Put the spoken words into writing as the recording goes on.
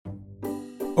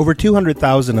Over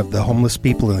 200,000 of the homeless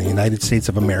people in the United States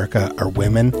of America are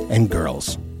women and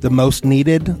girls. The most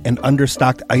needed and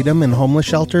understocked item in homeless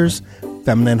shelters,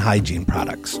 feminine hygiene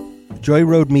products. Joy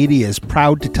Road Media is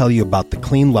proud to tell you about the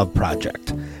Clean Love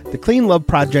Project. The Clean Love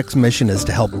Project's mission is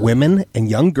to help women and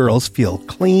young girls feel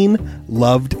clean,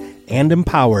 loved, and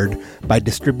empowered by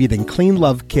distributing Clean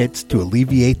Love kits to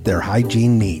alleviate their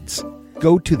hygiene needs.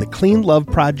 Go to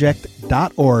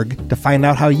thecleanloveproject.org to find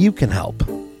out how you can help.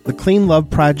 The Clean Love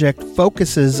Project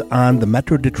focuses on the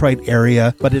Metro Detroit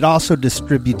area, but it also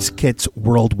distributes kits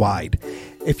worldwide.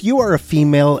 If you are a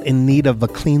female in need of a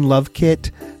Clean Love kit,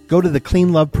 go to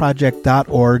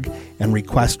thecleanloveproject.org and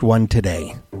request one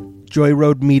today. Joy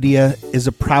Road Media is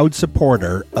a proud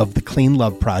supporter of the Clean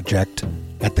Love Project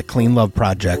at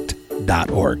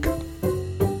thecleanloveproject.org.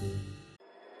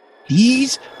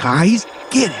 These guys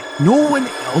get it. No one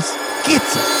else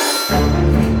gets it.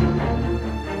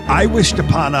 I wished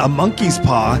upon a monkey's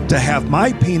paw to have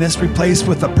my penis replaced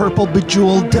with a purple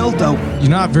bejeweled dildo. You're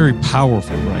not very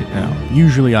powerful right now.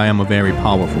 Usually I am a very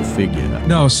powerful figure.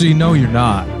 No, so you know you're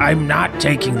not. I'm not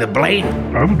taking the blame.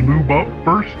 I would lube up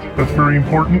first. That's very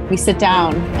important. We sit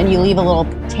down and you leave a little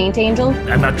taint angel.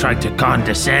 I'm not trying to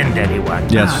condescend anyone.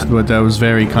 Yes, but that was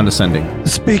very condescending.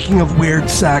 Speaking of weird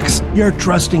sex, you're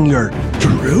trusting your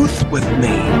truth with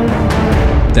me.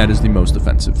 That is the most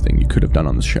offensive thing you could have done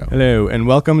on the show. Hello, and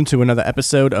welcome to another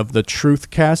episode of the Truth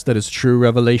Cast, that is True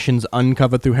Revelations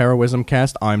Uncovered Through Heroism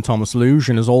Cast. I'm Thomas Luge,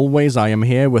 and as always, I am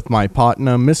here with my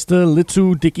partner, Mr.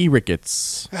 Little Dickie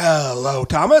Ricketts. Hello,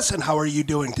 Thomas, and how are you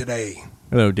doing today?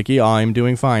 Hello, Dickie. I'm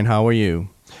doing fine. How are you?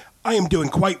 I am doing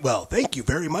quite well. Thank you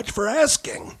very much for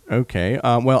asking. Okay.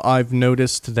 Well, I've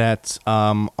noticed that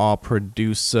our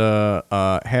producer,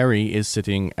 Harry, is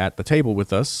sitting at the table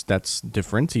with us. That's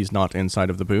different. He's not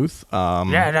inside of the booth.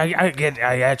 Yeah, and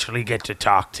I actually get to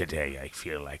talk today, I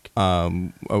feel like.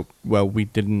 Oh, well, we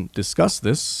didn't discuss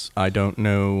this. I don't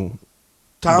know.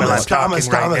 Thomas. I'm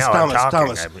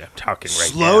talking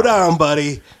right Slow now. down,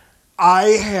 buddy. I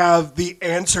have the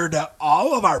answer to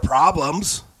all of our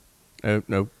problems.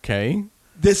 Okay.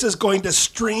 This is going to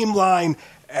streamline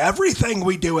everything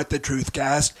we do at the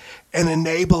Truthcast and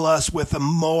enable us with a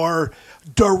more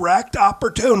direct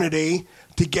opportunity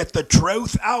to get the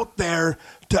truth out there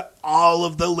to all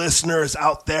of the listeners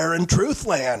out there in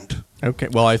Truthland. Okay.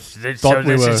 Well, I So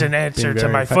this is an answer to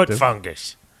my foot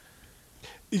fungus.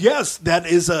 Yes, that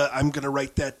is I'm going to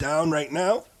write that down right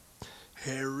now.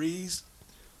 Harry's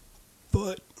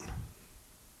foot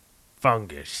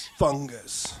fungus.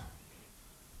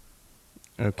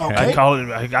 Okay. I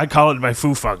call it my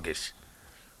foo fungus.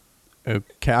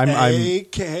 Okay.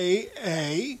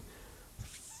 AKA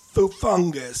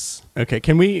fungus. Okay.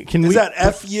 Can we? Is that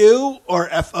FU or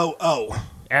FOO?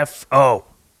 FO.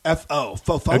 FO.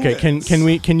 Fungus. Okay.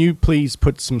 Can you please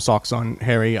put some socks on,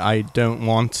 Harry? I don't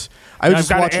want. I've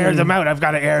got to air them out.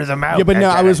 Yeah, but no,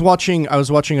 I was watching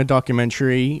a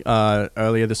documentary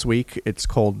earlier this week. It's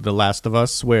called The Last of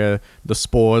Us, where the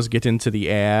spores get into the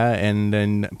air and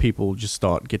then people just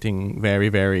start getting very,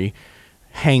 very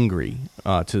hangry,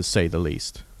 to say the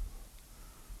least.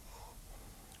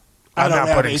 I don't I'm not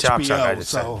have putting HBO, socks on.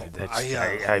 so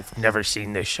I've never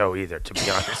seen this show either, to be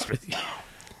honest with you.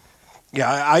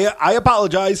 Yeah, I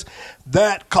apologize.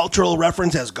 That cultural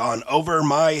reference has gone over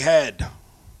my head.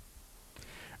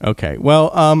 Okay.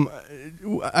 Well,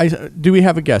 do we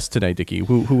have a guest today, Dickie?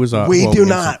 Who was our? We do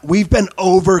not. We've been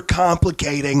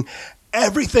overcomplicating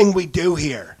everything we do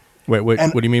here. Wait. What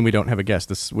do you mean we don't have a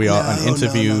guest? We are an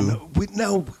interview.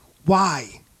 No.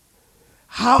 Why?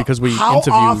 How? Because we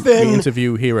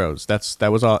interview heroes. That's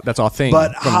our thing.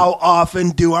 But how often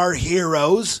do our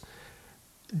heroes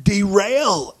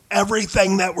derail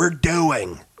everything that we're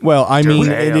doing? Well, I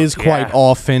mean, it is quite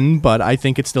often, but I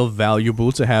think it's still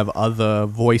valuable to have other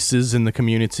voices in the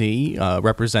community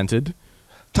represented.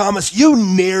 Thomas, you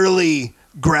nearly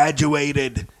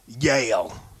graduated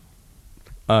Yale.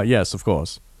 Yes, of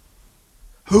course.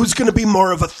 Who's going to be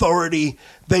more of authority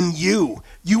than you?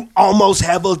 You almost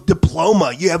have a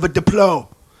diploma. You have a diploma.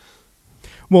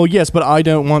 Well, yes, but I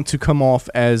don't want to come off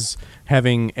as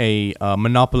having a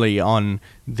monopoly on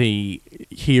the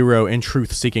hero and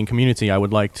truth-seeking community. I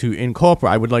would like to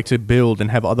incorporate. I would like to build and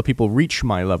have other people reach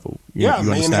my level. You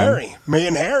understand? Me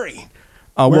and Harry.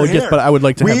 Well, yes, but I would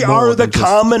like to have more. We are the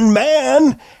common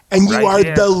man, and you are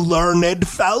the learned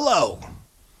fellow.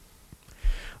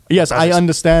 Yes, I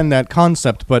understand that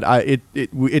concept, but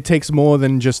it takes more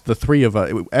than just the three of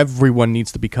us. Everyone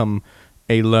needs to become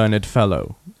a learned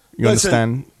fellow. You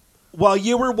understand? While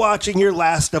you were watching your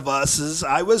Last of Us,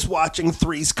 I was watching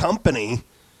Three's Company.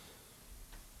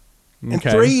 And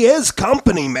Okay. 3 is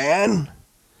company, man.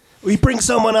 We bring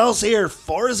someone else here.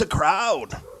 4 is a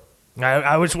crowd.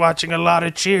 I was watching a lot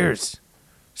of Cheers.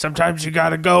 Sometimes you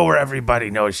gotta go where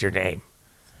everybody knows your name.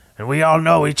 And we all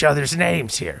know each other's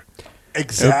names here.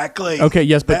 Exactly. Okay,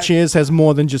 yes, but Cheers has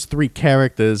more than just 3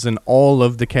 characters, and all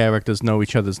of the characters know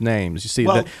each other's names. You see,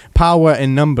 the power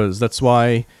in numbers, that's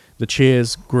why the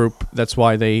Cheers group, that's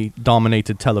why they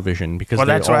dominated television. Because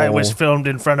that's why it was filmed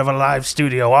in front of a live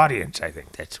studio audience, I think.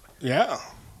 Yeah.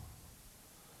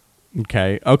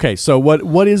 Okay, so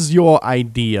what is your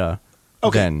idea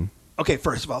then? Okay,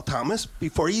 first of all, Thomas,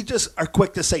 before you just are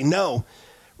quick to say no,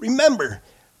 remember,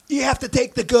 you have to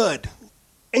take the good,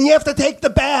 and you have to take the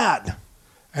bad,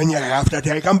 and you have to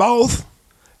take them both.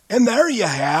 And there you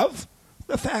have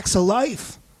the facts of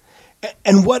life.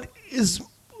 And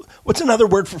what's another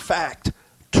word for fact?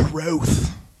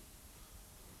 Truth.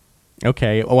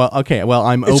 Okay, well,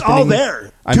 I'm it's all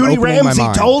there. Judy Ramsey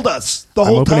told us the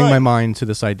whole time. I'm opening my mind to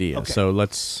this idea. Okay. So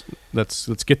let's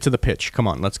get to the pitch. Come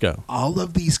on, let's go. All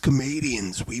of these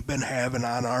comedians we've been having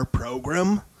on our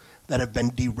program that have been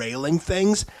derailing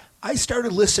things, I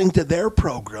started listening to their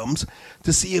programs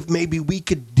to see if maybe we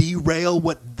could derail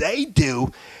what they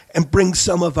do and bring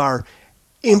some of our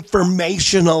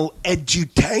informational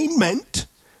edutainment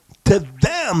to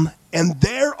them and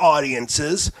their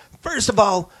audiences. First of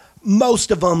all,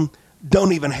 most of them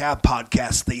don't even have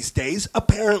podcasts these days.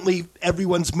 Apparently,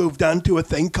 everyone's moved on to a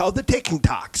thing called the Ticking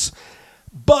Talks.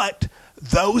 But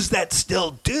those that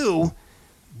still do,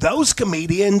 those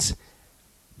comedians,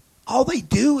 all they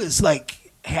do is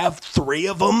have 3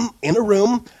 of them in a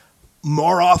room,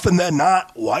 more often than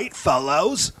not, white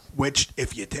fellows, which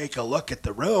if you take a look at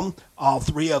the room, all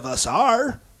 3 of us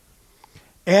are.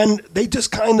 And they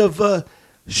just kind of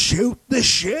shoot the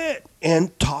shit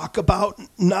and talk about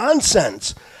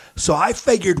nonsense. So I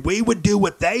figured we would do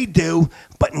what they do,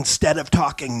 but instead of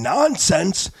talking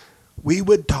nonsense, we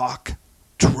would talk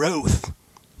truth,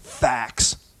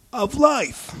 facts of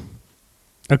life.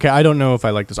 Okay, I don't know if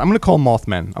I like this. I'm going to call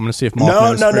Mothman. I'm going to see if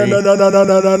Mothman is free.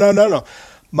 No.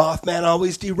 Mothman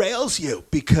always derails you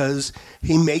because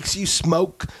he makes you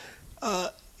smoke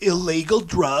illegal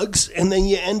drugs, and then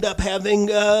you end up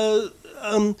having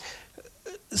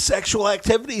sexual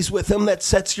activities with him that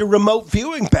sets your remote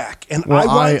viewing back. And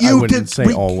I wouldn't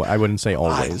say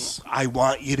always. I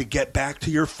want you to get back to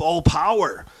your full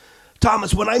power.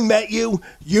 Thomas, when I met you,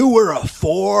 you were a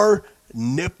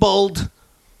 4-nippled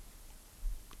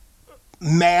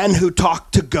man who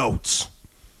talked to goats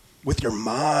with your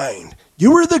mind.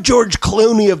 You were the George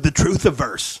Clooney of the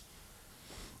Truthiverse.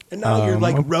 And now you're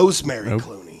like Rosemary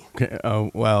Clooney. Okay,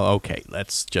 okay.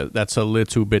 That's a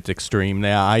little bit extreme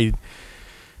there.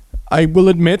 I will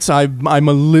admit I'm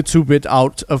a little bit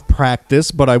out of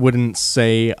practice, but I wouldn't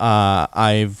say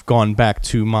I've gone back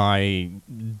to my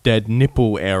Dead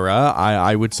Nipple Era.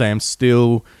 I would say I'm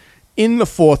still in the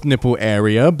 4th nipple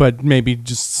area, but maybe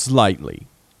just slightly.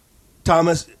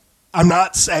 Thomas, I'm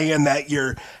not saying that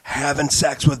you're having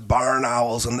sex with barn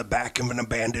owls in the back of an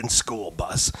abandoned school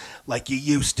bus like you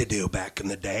used to do back in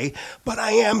the day, but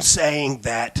I am saying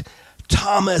that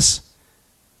Thomas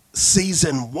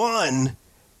season 1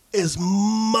 is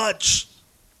much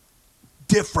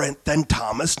different than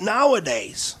Thomas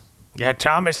nowadays. Yeah,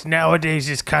 Thomas nowadays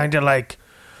is kind of like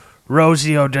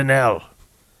Rosie O'Donnell.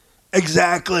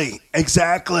 Exactly.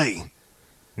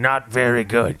 Not very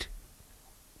good.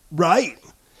 Right.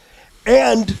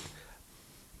 And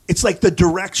it's like the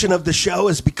direction of the show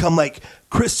has become like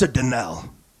Chris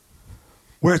O'Donnell,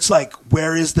 where it's like,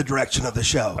 where is the direction of the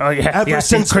show? Oh, yeah. Ever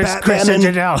since Batman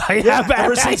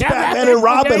and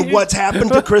Robin, what's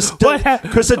happened to Chris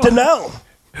O'Donnell?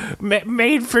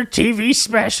 Made for TV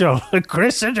special,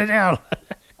 Chris O'Donnell.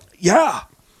 Yeah.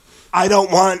 I don't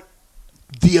want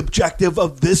the objective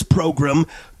of this program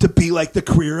to be like the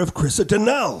career of Chris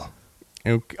O'Donnell.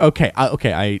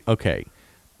 Okay.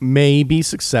 Maybe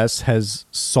success has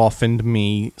softened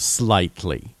me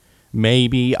slightly.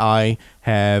 Maybe I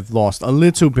have lost a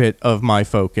little bit of my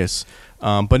focus,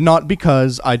 but not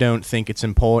because I don't think it's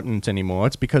important anymore.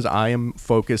 It's because I am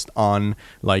focused on,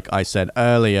 like I said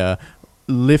earlier,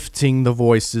 lifting the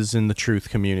voices in the truth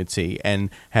community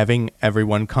and having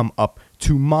everyone come up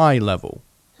to my level.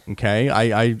 Okay,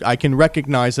 I can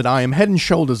recognize that I am head and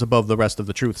shoulders above the rest of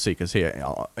the truth seekers here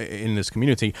in this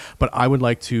community, but I would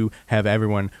like to have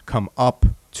everyone come up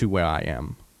to where I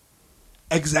am.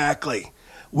 Exactly.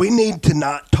 We need to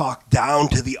not talk down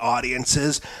to the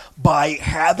audiences by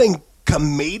having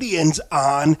comedians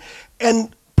on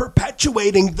and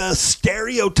perpetuating the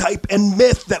stereotype and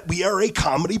myth that we are a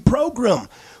comedy program.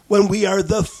 when we are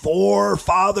the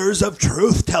forefathers of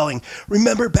truth-telling.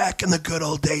 Remember back in the good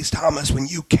old days, Thomas, when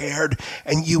you cared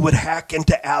and you would hack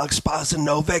into Alex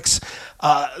Bozanovic's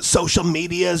social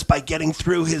medias by getting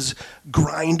through his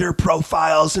Grindr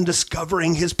profiles and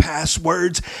discovering his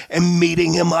passwords and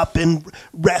meeting him up in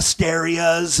rest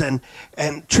areas and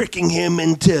tricking him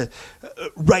into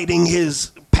writing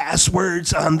his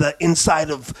passwords on the inside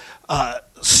of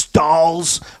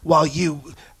stalls while you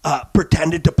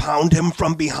pretended to pound him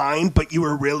from behind, but you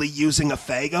were really using a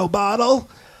Faygo bottle?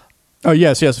 Oh,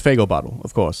 yes, a Faygo bottle,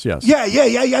 of course, yes. Yeah.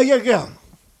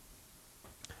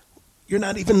 You're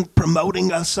not even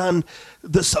promoting us on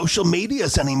the social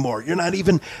medias anymore. You're not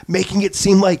even making it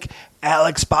seem like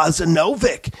Alex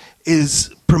Bozanovic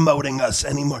is promoting us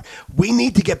anymore. We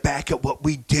need to get back at what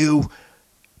we do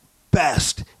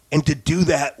best, and to do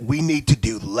that, we need to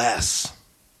do less.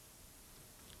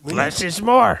 Less is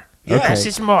more. Yeah. Less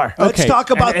is more. Let's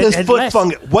talk about this foot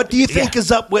fungus. What do you think Yeah.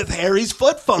 is up with Harry's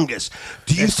foot fungus?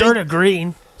 Do you It's think sort of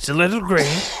green. It's a little green.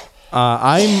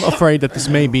 I'm afraid that this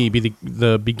may be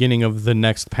the beginning of the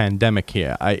next pandemic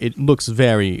here. It looks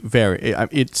very, very.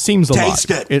 It seems a Taste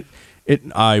lot. it.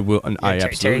 I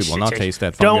absolutely will not taste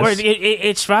that fungus. Don't worry.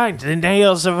 It's fine. The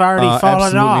nails have already fallen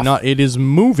absolutely off. not. It is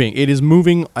moving. It is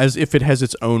moving as if it has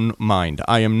its own mind.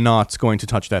 I am not going to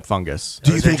touch that fungus.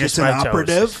 Do you Those are think just it's an my toes.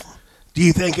 operative? Do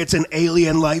you think it's an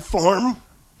alien life form?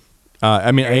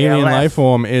 Alien ALF. life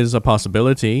form is a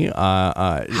possibility.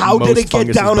 How did it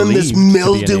get down in this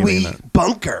mildewy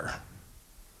bunker?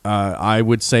 I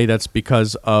would say that's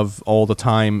because of all the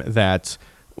time that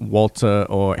Walter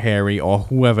or Harry or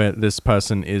whoever this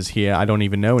person is here, I don't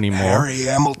even know anymore. Harry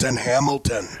Hamilton.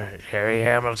 Harry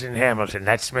Hamilton.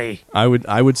 That's me. I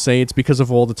would say it's because of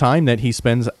all the time that he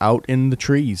spends out in the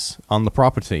trees on the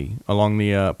property along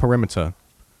the perimeter.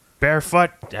 Barefoot.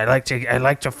 I like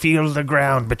to feel the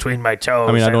ground between my toes.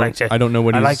 I mean, I don't know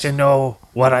what I he's- like to know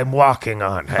what I'm walking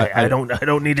on. I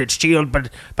don't need it shielded but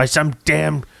by some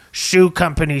damn shoe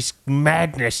company's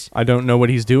madness. I don't know what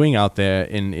he's doing out there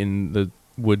in the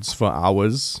woods for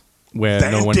hours where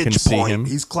no one can Vantage see point. him.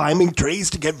 He's climbing trees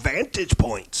to get vantage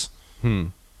points. Okay.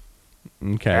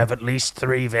 I have at least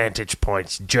 3 vantage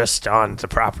points just on the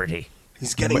property.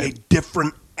 He's getting a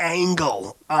different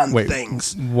angle on Wait,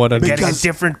 things. what are Getting a Because-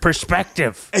 different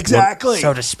perspective. Exactly.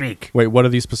 So to speak. Wait, what are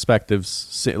these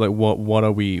perspectives? Like, what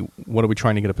are we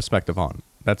trying to get a perspective on?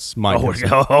 That's my concern.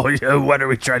 What are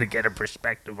we trying to get a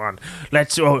perspective on?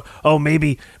 Let's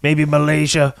maybe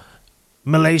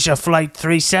Malaysia Flight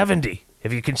 370.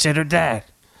 Have you considered that?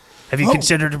 Have you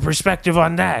considered a perspective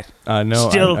on that? No,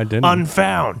 Still I didn't.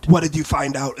 unfound. What did you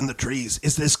find out in the trees?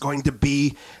 Is this going to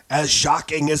be as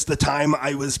shocking as the time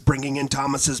I was bringing in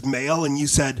Thomas's mail and you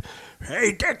said,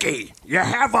 "Hey, Dickie, you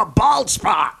have a bald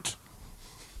spot"?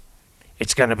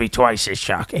 It's going to be twice as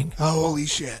shocking. Oh, holy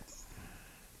shit.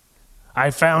 I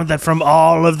found that from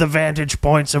all of the vantage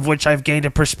points of which I've gained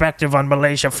a perspective on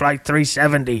Malaysia Flight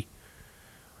 370,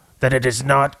 that it has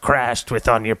not crashed with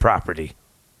on your property.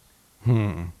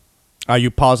 Are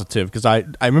you positive? Because I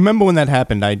remember when that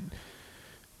happened, I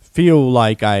feel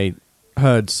like I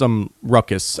heard some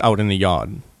ruckus out in the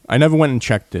yard. I never went and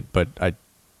checked it, but I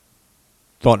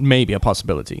thought maybe a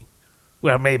possibility.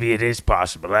 Well, maybe it is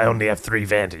possible. I only have 3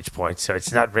 vantage points, so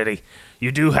it's not really.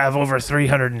 You do have over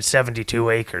 372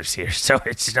 acres here, so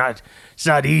it's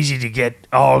not easy to get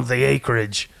all the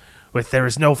acreage. There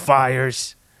is no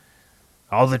fires,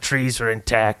 all the trees are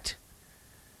intact.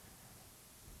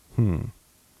 You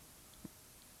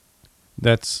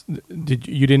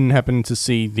didn't happen to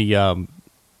see the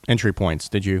entry points,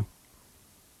 did you?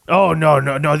 Oh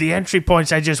no! The entry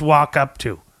points I just walk up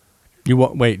to. You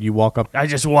walk up. I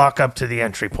just walk up to the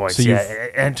entry points. So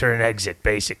enter and exit,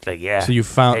 basically. Yeah. So you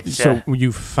found. It's,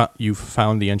 you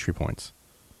found the entry points.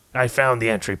 I found the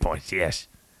entry points. Yes.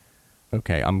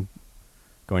 Okay, I'm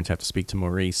going to have to speak to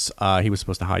Maurice. He was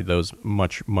supposed to hide those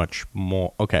much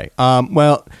more. Okay.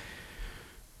 Well,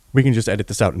 we can just edit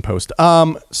this out in post.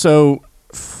 No.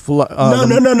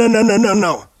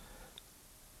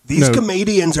 These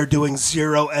comedians are doing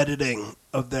zero editing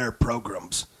of their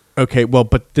programs. Okay, well,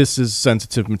 but this is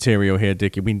sensitive material here,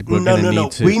 Dickie. We're going to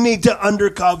need to... We need to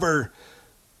undercover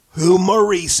who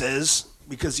Maurice is,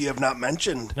 because you have not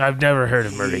mentioned. I've never heard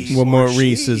of Maurice. Well,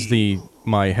 Maurice is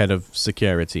my head of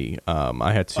security.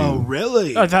 I had to... Oh,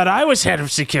 really? I thought I was head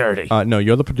of security. No,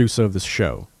 you're the producer of this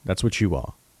show. That's what you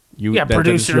are.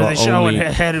 Producer of the show and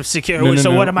head of security.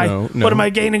 No, what am I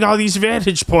gaining all these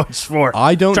vantage points for?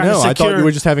 I don't Trying to know. I thought secure- you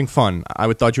were just having fun.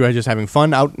 I thought you were just having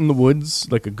fun out in the woods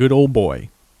like a good old boy.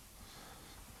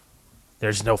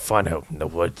 There's no fun out in the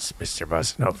woods, Mr.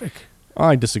 Bosanovic.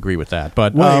 I disagree with that,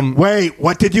 but Wait,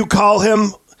 what did you call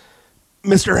him?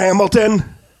 Mr.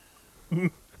 Hamilton?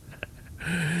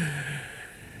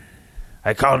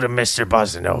 I called him Mr.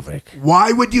 Bozanovic.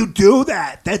 Why would you do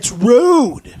that? That's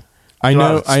rude. I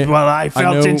know. I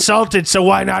felt insulted, so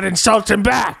why not insult him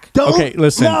back? Okay,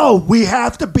 listen. No, we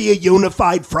have to be a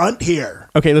unified front here.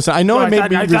 Okay, listen. I know Well, I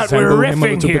made me I thought we were resemble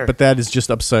him a riffing little here. bit, but that is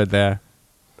just absurd there,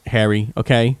 Harry.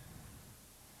 Okay.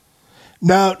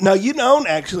 No, you don't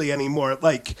actually anymore.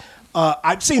 Like,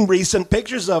 I've seen recent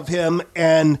pictures of him,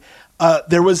 and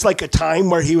there was like a time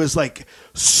where he was like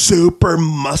super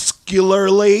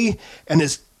muscularly, and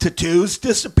his tattoos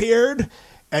disappeared,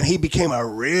 and he became a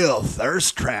real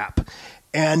thirst trap.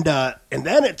 And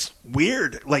then it's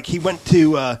weird. Like he went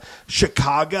to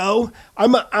Chicago.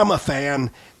 I'm a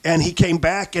fan, and he came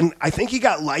back, and I think he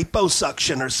got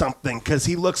liposuction or something because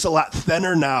he looks a lot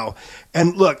thinner now.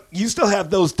 And look, you still have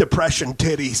those depression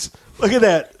titties. Look at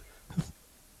that.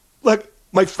 Look,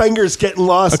 my finger's getting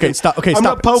lost. Okay, stop. Okay, I'm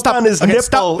stop. gonna poke on his nipple.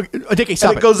 Stop. Dickie,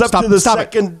 stop and it goes up stop, to the stop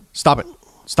second. It. Stop it.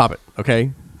 Stop it.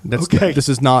 Okay. Okay. This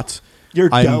is not. You're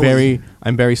doughy.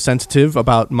 I'm very sensitive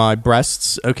about my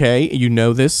breasts. Okay, you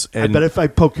know this. I And bet if I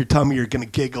poke your tummy, you're gonna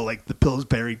giggle like the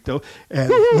Pillsbury.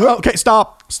 And okay,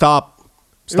 stop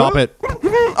it.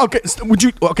 Okay, would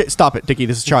you? Okay, stop it, Dickie.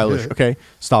 This is childish. Okay,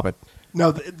 stop it.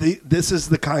 no, this is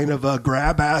the kind of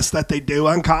grab ass that they do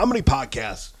on comedy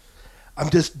podcasts. I'm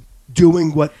just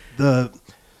doing what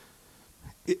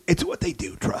it's what they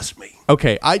do. Trust me.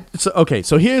 Okay,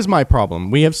 so here's my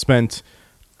problem. We have spent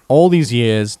all these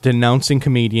years denouncing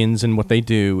comedians and what they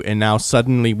do, and now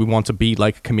suddenly we want to be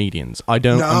like comedians. I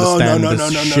don't understand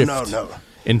this shift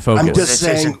in focus. I'm just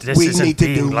saying we need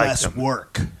to do less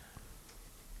work.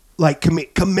 Like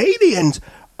comedians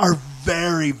are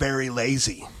very, very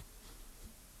lazy.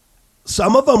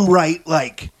 Some of them write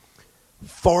like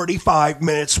 45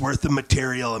 minutes worth of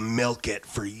material and milk it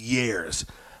for years.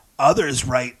 Others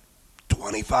write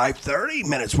 25, 30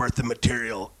 minutes worth of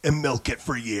material and milk it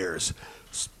for years.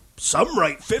 Some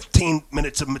write 15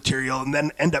 minutes of material and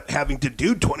then end up having to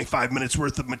do 25 minutes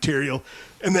worth of material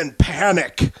and then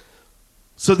panic.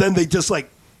 So then they just like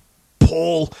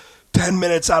pull 10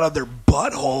 minutes out of their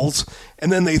buttholes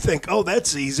and then they think, oh,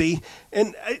 that's easy.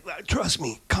 And trust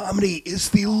me, comedy is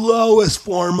the lowest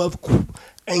form of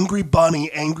angry bunny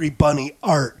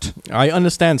art. I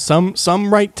understand.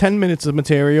 Some write 10 minutes of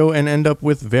material and end up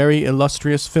with very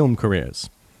illustrious film careers.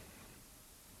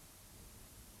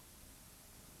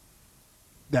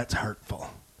 That's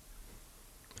hurtful.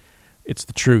 It's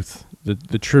the truth.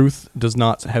 The truth does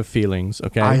not have feelings,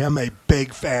 okay? I am a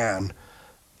big fan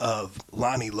of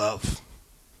Lonnie Love.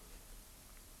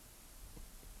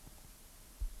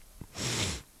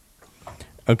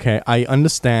 Okay, I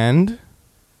understand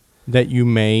that you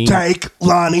may... Take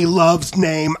Lonnie Love's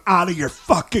name out of your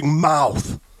fucking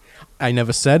mouth. I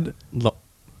never said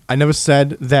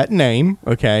that name,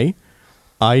 okay?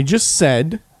 I just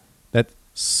said that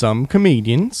some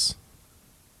comedians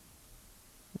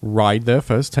ride their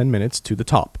first 10 minutes to the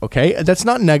top, okay? That's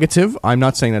not negative. I'm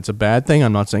not saying that's a bad thing.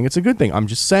 I'm not saying it's a good thing. I'm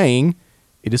just saying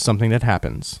it is something that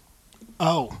happens.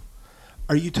 Oh,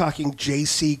 are you talking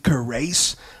J.C.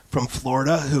 Carrace from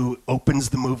Florida who opens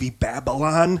the movie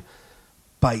Babylon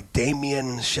by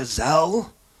Damien Chazelle?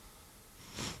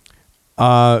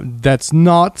 That's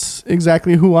not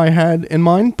exactly who I had in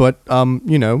mind, but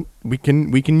we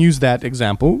can use that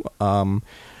example.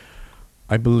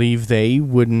 I believe they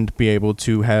wouldn't be able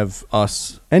to have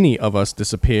any of us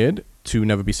disappeared to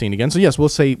never be seen again. So yes, we'll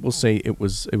say it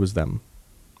was them.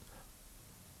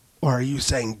 Or are you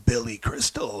saying Billy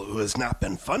Crystal, who has not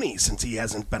been funny since he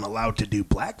hasn't been allowed to do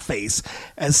blackface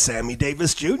as Sammy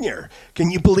Davis Jr.?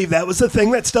 Can you believe that was a thing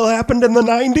that still happened in the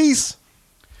 90s?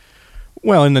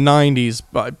 Well, in the 90s,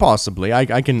 possibly. I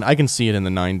can see it in the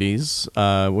 90s.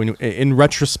 In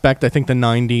retrospect, I think the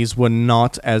 90s were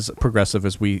not as progressive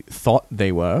as we thought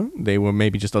they were. They were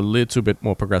maybe just a little bit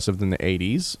more progressive than the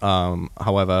 80s.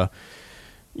 However,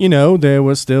 there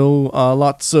were still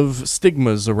lots of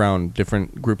stigmas around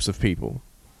different groups of people.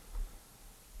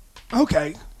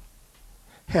 Okay.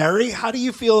 Harry, how do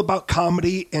you feel about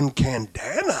comedy in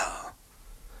Candana,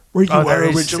 where you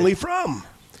were originally from?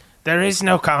 There is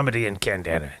no comedy in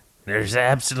Candana. There's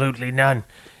absolutely none.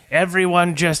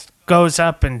 Everyone just goes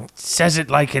up and says it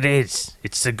like it is.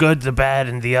 It's the good, the bad,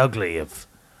 and the ugly of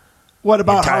What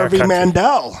about Harvey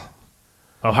Mandel?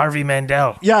 Oh, Harvey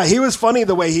Mandel. Yeah, he was funny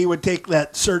the way he would take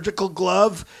that surgical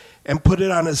glove and put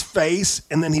it on his face,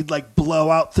 and then he'd like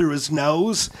blow out through his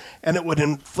nose, and it would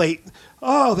inflate.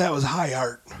 Oh, that was high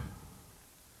art.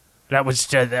 That was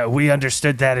we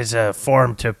understood that as a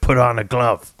form to put on a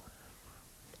glove.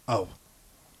 Oh.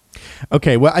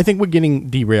 Okay, well, I think we're getting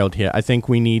derailed here. I think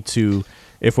we need to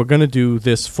if we're going to do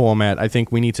this format, I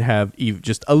think we need to have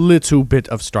just a little bit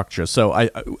of structure. So I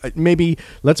maybe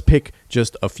let's pick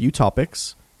just a few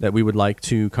topics that we would like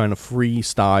to kind of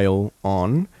freestyle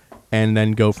on and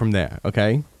then go from there,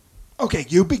 okay? Okay,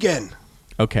 you begin.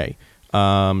 Okay.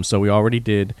 So we already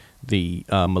did the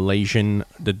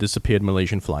the disappeared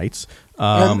Malaysian flights.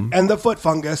 And the foot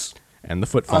fungus. And the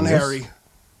foot fungus. On Harry.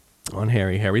 On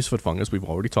Harry's foot fungus. We've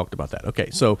already talked about that. Okay,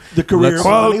 so the career of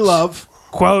Bunny Love.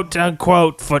 Quote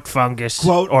unquote foot fungus.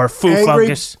 Quote, or foo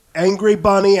fungus. Angry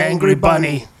bunny, angry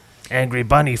bunny. Angry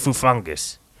bunny, foo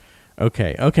fungus.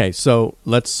 Okay. So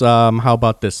let's how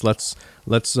about this? Let's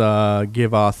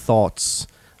give our thoughts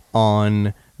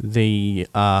on the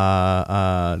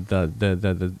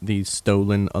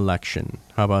stolen election.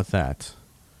 How about that?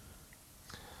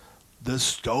 The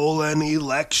stolen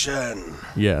election.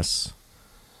 Yes.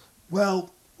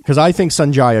 Well, because I think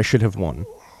Sanjaya should have won.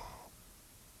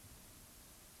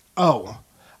 Oh,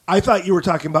 I thought you were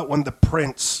talking about when the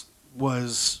prince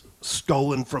was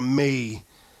stolen from me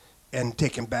and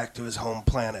taken back to his home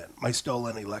planet. My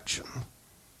stolen election.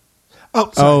 Oh,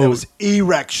 sorry, that was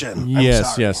erection.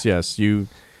 Yes. You.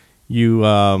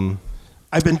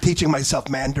 I've been teaching myself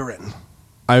Mandarin.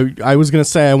 I was going to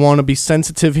say I want to be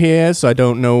sensitive here, so I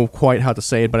don't know quite how to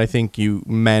say it, but I think you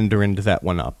Mandarined that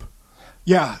one up.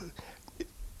 Yeah,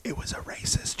 it was a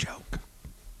racist joke.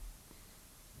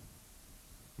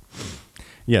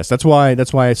 Yes, that's why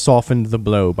I softened the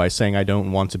blow by saying I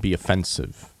don't want to be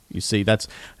offensive. You see, that's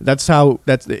how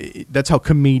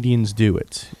comedians do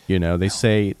it. You know, they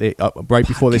say right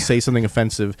before they say something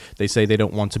offensive, they say they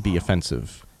don't want to be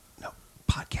offensive. No,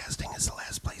 podcasting is the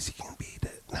last place you can be to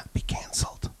not be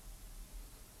canceled.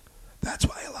 That's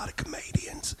why a lot of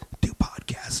comedians do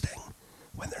podcasting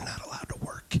when they're not allowed to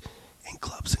work in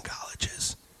clubs and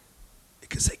colleges,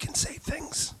 because they can say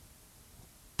things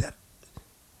that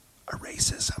are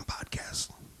racist on podcasts.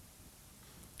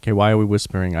 Okay, why are we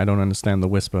whispering? I don't understand the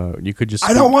whisper. You could just...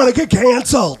 I don't want to get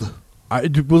canceled.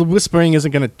 Well, whispering isn't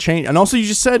going to change. And also, you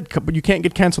just said you can't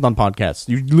get canceled on podcasts.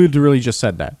 You literally just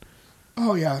said that.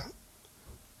 Oh, yeah.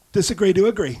 Disagree to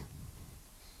agree.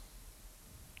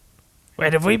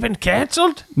 Wait, have we been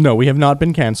canceled? No, we have not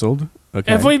been canceled.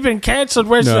 Okay. Have we been canceled?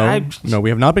 Where's No,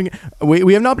 we have not been.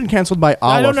 We have not been canceled by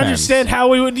our fans. I don't understand how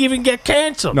we would even get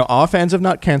canceled. No, our fans have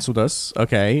not canceled us.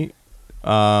 Okay.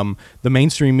 The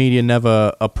mainstream media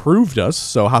never approved us,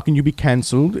 so how can you be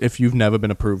canceled if you've never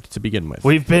been approved to begin with?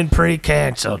 We've been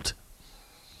pre-canceled.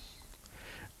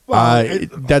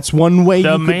 That's one way.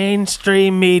 The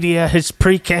mainstream media has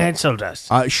pre-canceled us.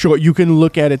 Sure, you can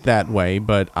look at it that way,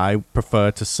 but I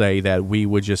prefer to say that we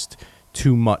were just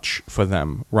too much for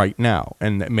them right now,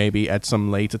 and that maybe at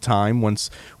some later time, once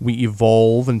we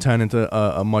evolve and turn into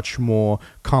a much more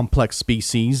complex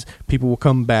species, people will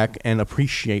come back and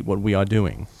appreciate what we are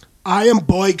doing. I am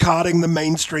boycotting the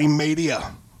mainstream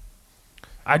media.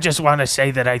 I just want to say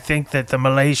that I think that the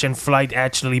Malaysian flight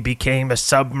actually became a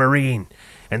submarine,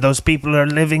 and those people are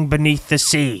living beneath the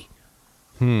sea.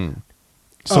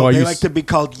 So they like to be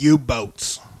called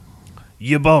U-boats.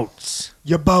 U-boats.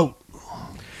 U-boat.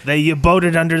 They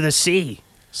U-boated under the sea.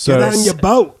 So get on your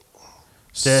boat.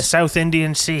 The South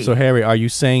Indian Sea. So, Harry, are you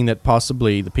saying that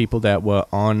possibly the people that were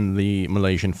on the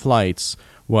Malaysian flights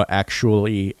were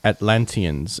actually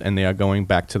Atlanteans and they are going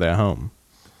back to their home?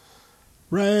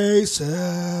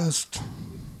 Racist.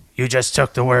 You just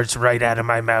took the words right out of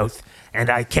my mouth, and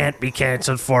I can't be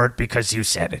canceled for it because you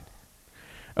said it.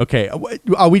 Okay,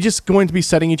 are we just going to be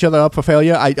setting each other up for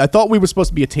failure? I thought we were supposed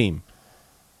to be a team.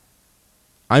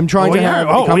 I'm trying to have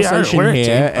a conversation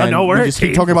here, and we just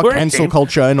keep talking about cancel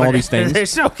culture and all these things.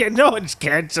 There's no one's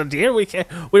canceled here.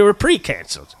 We were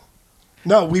pre-canceled.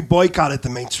 No, we boycotted the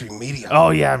mainstream media. Oh,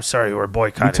 yeah, I'm sorry. We're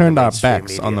boycotting We turned the our mainstream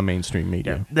backs media. on the mainstream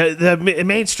media. Yeah. The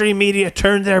mainstream media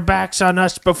turned their backs on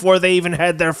us before they even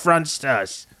had their fronts to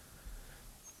us.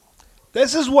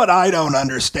 This is what I don't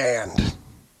understand.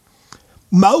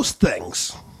 Most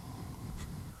things.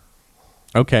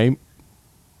 Okay,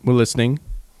 we're listening.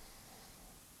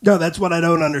 No, that's what I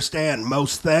don't understand.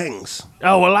 Most things.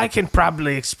 Oh, well, I can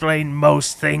probably explain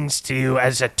most things to you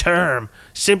as a term.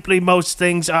 Simply, most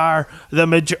things are the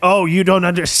major... Oh, you don't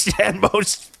understand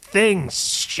most things.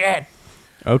 Shit.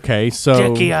 Okay, so...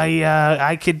 Jackie,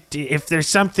 I could... If there's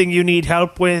something you need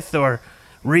help with or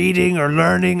reading or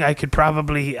learning, I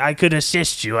could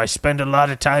assist you. I spend a lot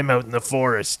of time out in the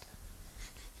forest.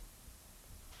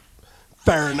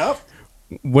 Fair enough.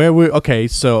 Maybe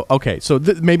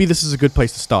this is a good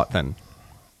place to start then.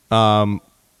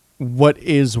 What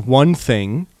is one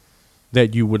thing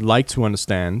that you would like to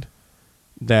understand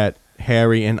that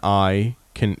Harry and I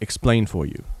can explain for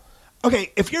you?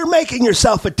 Okay, if you're making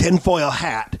yourself a tinfoil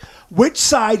hat, which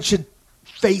side should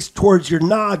face towards your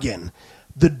noggin?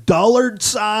 The dullard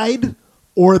side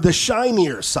or the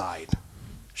shinier side?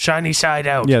 Shiny side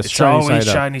out. Yes, it's shiny always side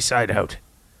out. shiny side out.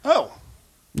 Oh,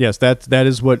 Yes, that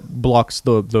is what blocks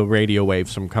the radio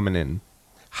waves from coming in.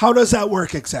 how does that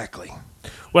work exactly?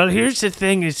 Well, here's the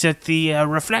thing, is that the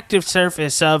reflective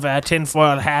surface of a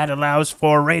tinfoil hat allows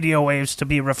for radio waves to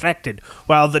be reflected,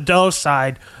 while the dull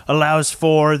side allows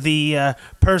for the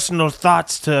personal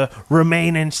thoughts to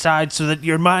remain inside so that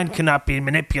your mind cannot be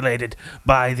manipulated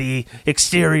by the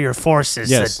exterior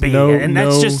forces Yes, that be. no- And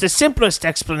that's no- just the simplest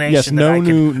explanation Yes, that no I can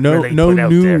new, no, really no put out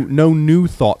there. new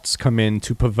thoughts come in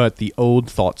to pervert the old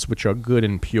thoughts, which are good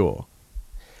and pure.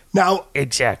 Now,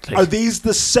 Exactly. are these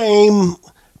the same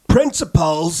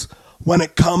principles when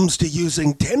it comes to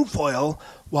using tinfoil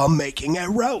while making a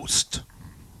roast?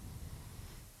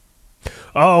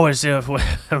 Oh, as if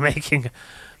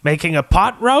making a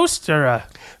pot roast or a...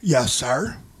 Yes,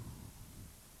 sir.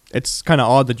 It's kind of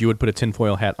odd that you would put a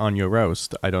tinfoil hat on your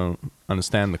roast. I don't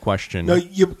understand the question. No,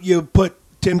 you put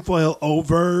tinfoil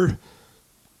over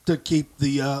to keep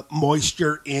the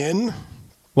moisture in.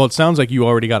 Well, it sounds like you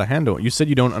already got a handle. You said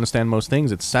you don't understand most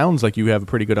things. It sounds like you have a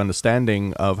pretty good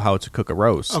understanding of how to cook a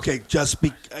roast. Okay,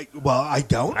 I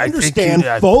don't I think understand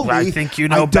you- fully. I think you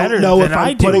know I better don't know than if I'm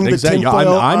I do. putting the Exactly.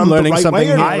 tinfoil I'm on learning the right something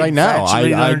way or here not. right now.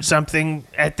 Actually I learned something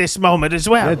at this moment as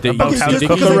well Yeah, about Okay, how just to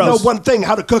cook because a I know roast. one thing,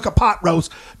 how to cook a pot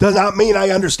roast, does not mean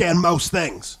I understand most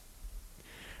things.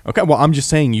 Okay, well, I'm just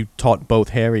saying you taught both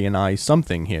Harry and I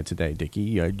something here today, Dickie.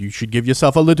 You should give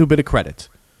yourself a little bit of credit.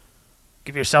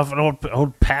 Give yourself an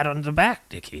old pat on the back,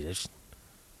 Dickie.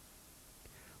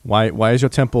 Why is your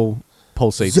temple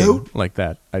pulsating Zoot. like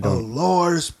that? I Oh, don't.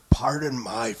 Lord, pardon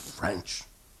my French.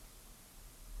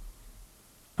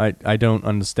 I don't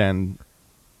understand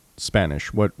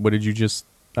Spanish. What did you just?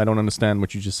 I don't understand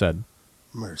what you just said.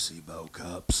 Mercy, Bo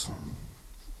Cups.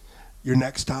 Your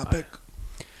next topic?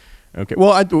 Okay. Well,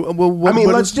 what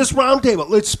let's is- just roundtable.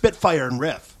 Let's spitfire and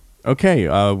riff. Okay.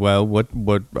 Well, what?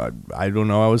 I don't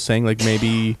know. I was saying like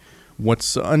maybe.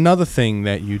 What's another thing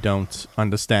that you don't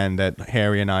understand that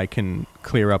Harry and I can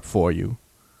clear up for you?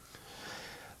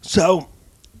 So,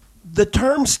 the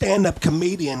term stand-up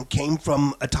comedian came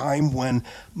from a time when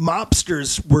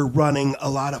mobsters were running a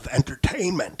lot of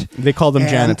entertainment. They call them And-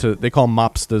 janitor. They call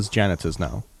mobsters janitors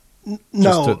now.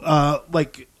 No,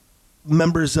 like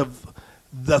members of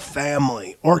the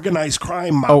family, organized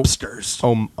crime mobsters.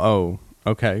 Oh.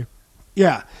 Okay.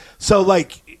 Yeah. So,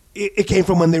 like, it came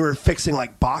from when they were fixing,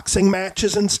 like, boxing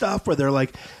matches and stuff, where they're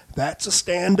like, that's a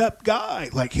stand-up guy.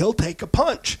 Like, he'll take a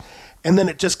punch. And then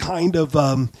it just kind of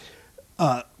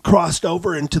crossed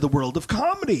over into the world of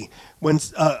comedy when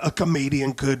a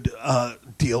comedian could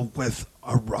deal with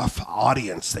a rough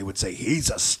audience. They would say, he's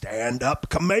a stand-up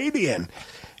comedian.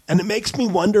 And it makes me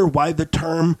wonder why the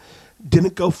term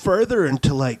didn't go further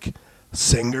into, like,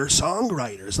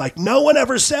 singer-songwriters. Like, no one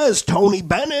ever says Tony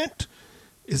Bennett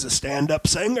is a stand-up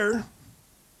singer.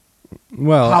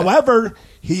 Well, However,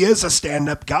 he is a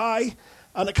stand-up guy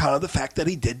on account of the fact that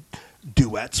he did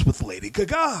duets with Lady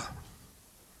Gaga.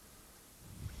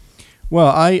 Well,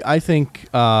 I think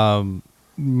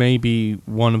maybe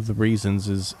one of the reasons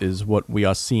is what we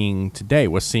are seeing today.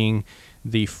 We're seeing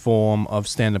the form of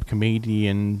stand-up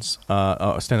comedians,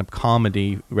 stand-up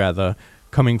comedy rather,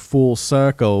 coming full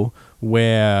circle,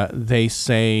 where they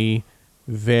say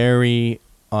very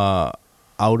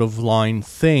out-of-line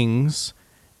things,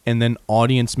 and then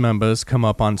audience members come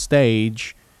up on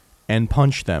stage and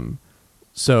punch them.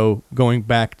 So going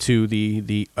back to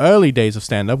the early days of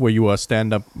stand-up, where you were a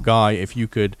stand-up guy, if you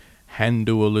could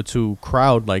handle a little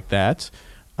crowd like that,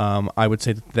 I would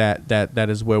say that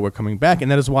is where we're coming back.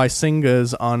 And that is why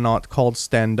singers are not called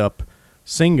stand-up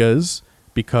singers,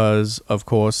 because, of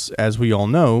course, as we all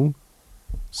know,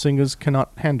 singers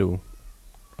cannot handle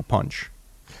a punch.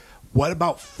 What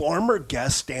about former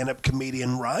guest stand-up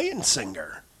comedian Ryan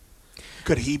Singer?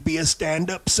 Could he be a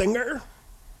stand-up singer?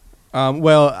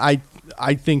 Well,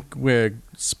 I think we're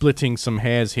splitting some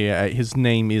hairs here. His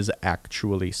name is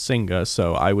actually Singer,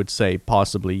 so I would say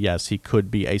possibly, yes, he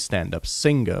could be a stand-up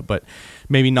singer, but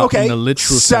maybe not in the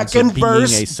literal sense second of being a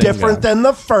verse singer. different than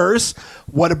the first.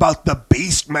 What about the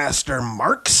Beastmaster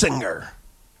Mark Singer?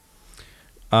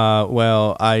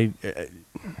 Well, I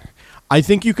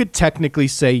think you could technically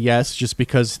say yes, just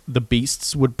because the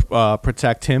beasts would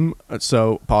protect him,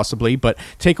 so possibly. But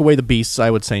take away the beasts,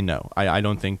 I would say no. I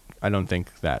don't think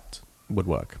that would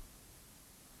work.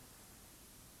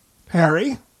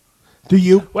 Harry, do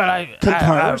you Well,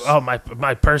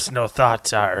 my personal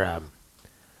thoughts are,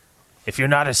 if you're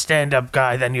not a stand-up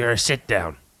guy, then you're a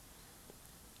sit-down.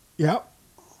 Yep.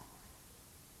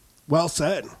 Well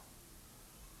said.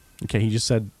 Okay, he just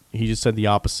said the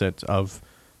opposite of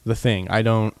the thing.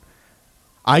 I'm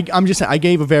just saying, I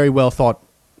gave a very well thought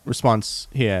response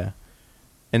here,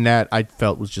 and that I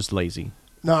felt was just lazy.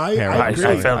 No, I agree.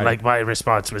 I felt like my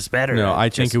response was better. No, I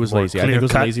think it was lazy. I think it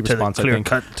was a lazy response. I think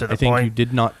point. You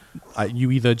did not.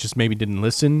 You either just maybe didn't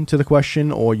listen to the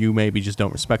question, or you maybe just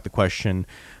don't respect the question.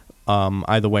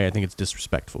 Either way, I think it's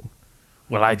disrespectful.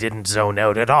 Well, I didn't zone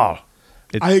out at all.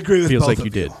 I agree with feels both like of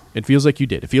you did. It feels like you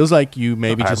did. It feels like you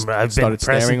maybe just started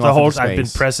staring off into space. I've been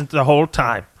present the whole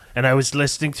time, and I was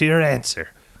listening to your answer.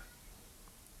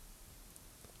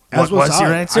 What was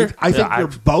your answer? I think you're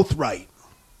both right.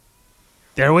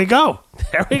 There we go.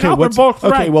 We're both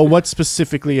right. Okay, well, what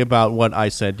specifically about what I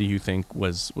said do you think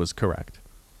was correct?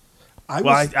 I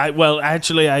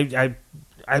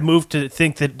moved to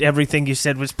think that everything you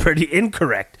said was pretty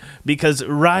incorrect because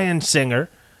Ryan Singer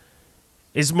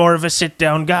is more of a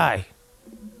sit-down guy.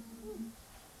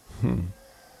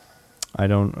 I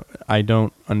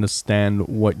don't understand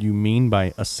what you mean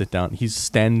by a sit-down. He's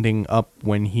standing up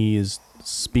when he is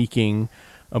speaking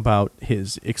about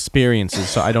his experiences.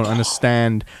 So I don't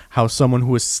understand how someone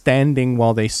who is standing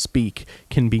while they speak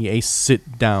can be a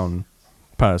sit-down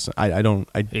person.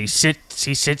 He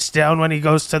sits down when he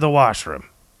goes to the washroom.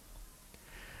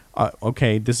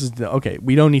 Okay,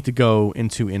 we don't need to go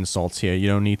into insults here. You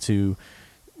don't need to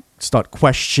start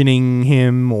questioning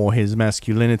him or his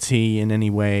masculinity in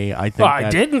any way. I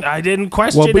didn't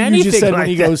question anything. Well, but you just said when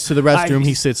he goes to the restroom,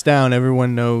 he sits down.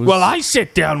 Everyone knows. Well, I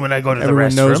sit down when I go to the restroom.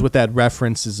 Everyone knows what that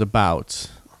reference is about,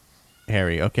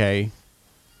 Harry, okay?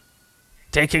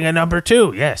 Taking a number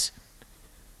 2, yes.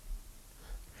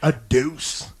 A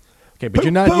deuce. Okay, but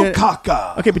you're not.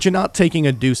 Okay, but you're not taking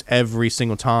a deuce every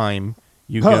single time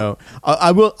you go.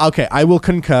 I will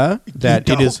concur that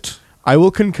it is. I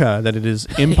will concur that it is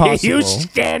impossible. You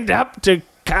stand up to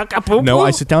cockapoo-poo? No,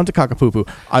 I sit down to cockapoo-poo.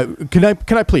 Can I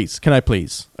please?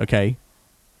 Okay.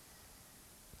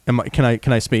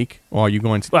 Can I speak? Or are you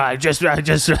going to? Well, I just,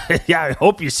 I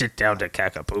hope you sit down to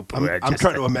cockapoo-poo. I'm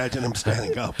trying to imagine him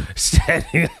standing up.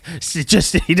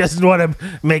 He doesn't want to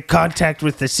make contact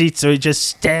with the seat, so he just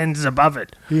stands above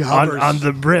it. He hovers on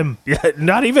the brim. Yeah,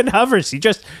 not even hovers. He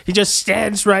just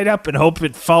stands right up and hope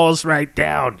it falls right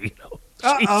down. You know.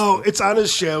 Uh-oh, it's on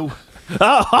his shoe.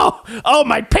 Oh,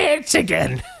 my pants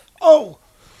again. Oh,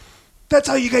 that's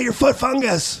how you get your foot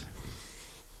fungus.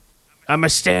 I'm a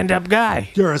stand-up guy.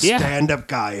 You're a stand-up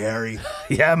guy, Harry.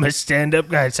 Yeah, I'm a stand-up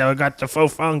guy. That's how I got the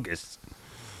faux fungus.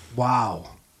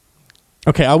 Wow.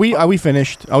 Okay, are we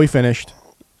finished? Are we finished?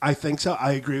 I think so.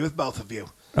 I agree with both of you.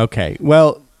 Okay,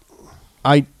 well,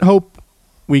 I hope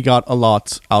we got a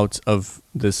lot out of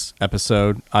this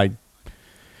episode. I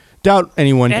doubt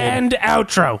anyone did. And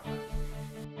outro.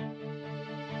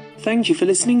 Thank you for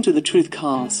listening to the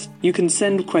Truthcast. You can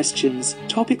send questions,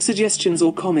 topic suggestions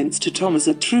or comments to Thomas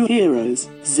at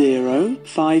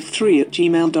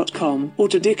trueheroes053@gmail.com or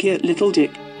to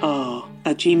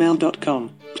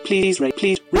Dickie@littledicktr@gmail.com. Please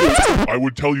rate. I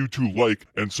would tell you to like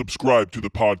and subscribe to the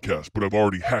podcast, but I've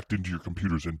already hacked into your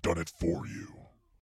computers and done it for you.